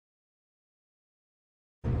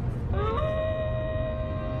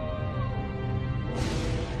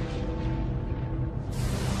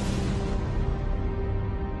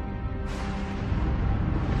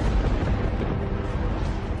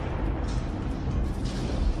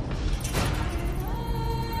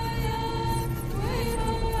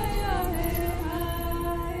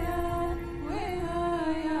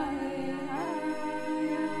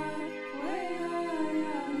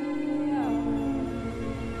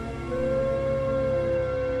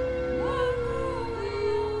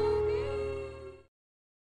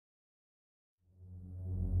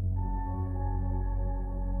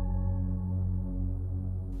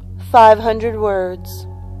500 words.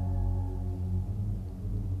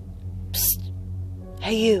 Psst.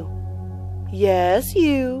 Hey, you. Yes,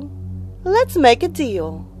 you. Let's make a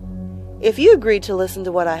deal. If you agree to listen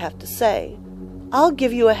to what I have to say, I'll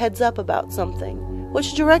give you a heads up about something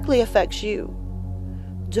which directly affects you.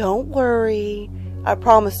 Don't worry. I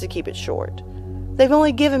promise to keep it short. They've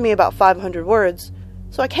only given me about 500 words,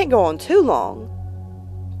 so I can't go on too long.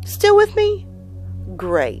 Still with me?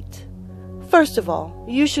 Great. First of all,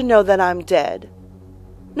 you should know that I'm dead.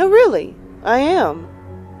 No, really, I am.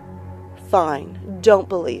 Fine, don't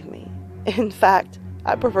believe me. In fact,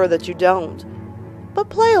 I prefer that you don't. But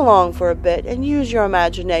play along for a bit and use your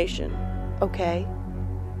imagination, okay?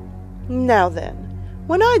 Now then,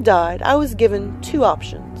 when I died, I was given two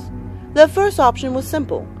options. The first option was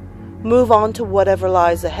simple. Move on to whatever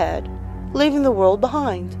lies ahead, leaving the world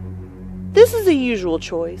behind. This is the usual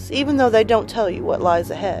choice, even though they don't tell you what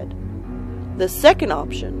lies ahead. The second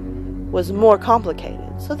option was more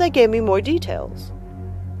complicated, so they gave me more details.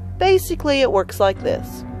 Basically, it works like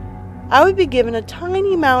this. I would be given a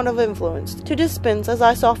tiny amount of influence to dispense as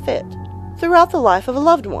I saw fit, throughout the life of a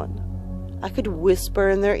loved one. I could whisper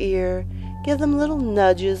in their ear, give them little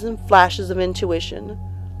nudges and flashes of intuition,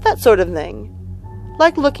 that sort of thing.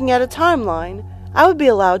 Like looking at a timeline, I would be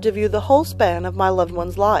allowed to view the whole span of my loved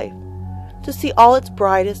one's life, to see all its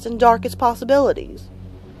brightest and darkest possibilities.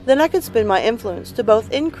 Then I could spend my influence to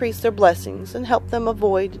both increase their blessings and help them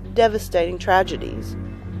avoid devastating tragedies.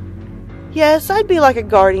 Yes, I'd be like a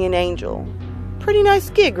guardian angel. Pretty nice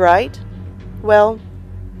gig, right? Well,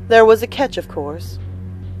 there was a catch, of course.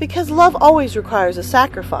 Because love always requires a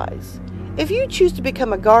sacrifice. If you choose to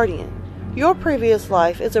become a guardian, your previous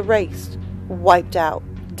life is erased, wiped out,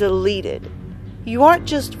 deleted. You aren't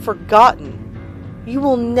just forgotten. You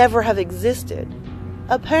will never have existed.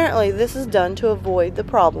 Apparently, this is done to avoid the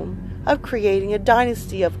problem of creating a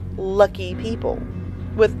dynasty of lucky people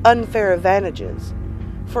with unfair advantages,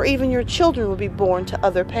 for even your children will be born to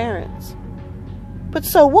other parents. But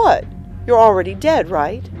so what? You're already dead,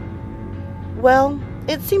 right? Well,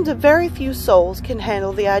 it seems that very few souls can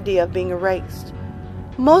handle the idea of being erased.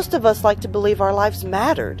 Most of us like to believe our lives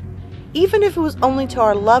mattered, even if it was only to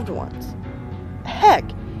our loved ones. Heck,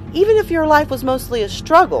 even if your life was mostly a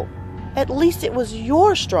struggle, at least it was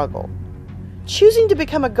your struggle. Choosing to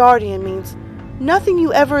become a guardian means nothing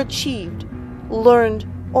you ever achieved, learned,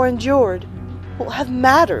 or endured will have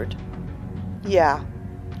mattered. Yeah,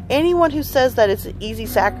 anyone who says that it's an easy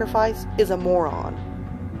sacrifice is a moron.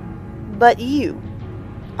 But you,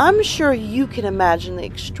 I'm sure you can imagine the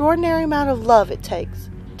extraordinary amount of love it takes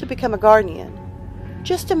to become a guardian.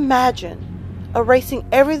 Just imagine erasing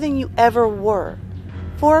everything you ever were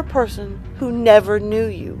for a person who never knew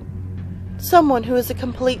you. Someone who is a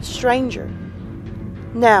complete stranger.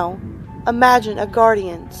 Now, imagine a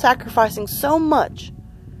guardian sacrificing so much,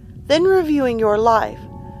 then reviewing your life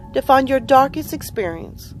to find your darkest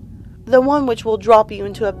experience, the one which will drop you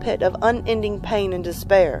into a pit of unending pain and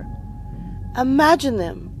despair. Imagine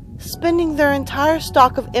them spending their entire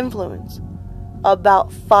stock of influence,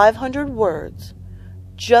 about 500 words,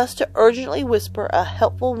 just to urgently whisper a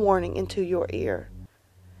helpful warning into your ear.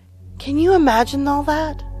 Can you imagine all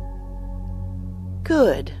that?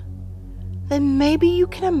 Good. Then maybe you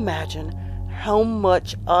can imagine how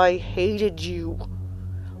much I hated you.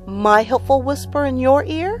 My helpful whisper in your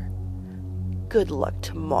ear? Good luck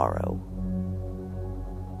tomorrow.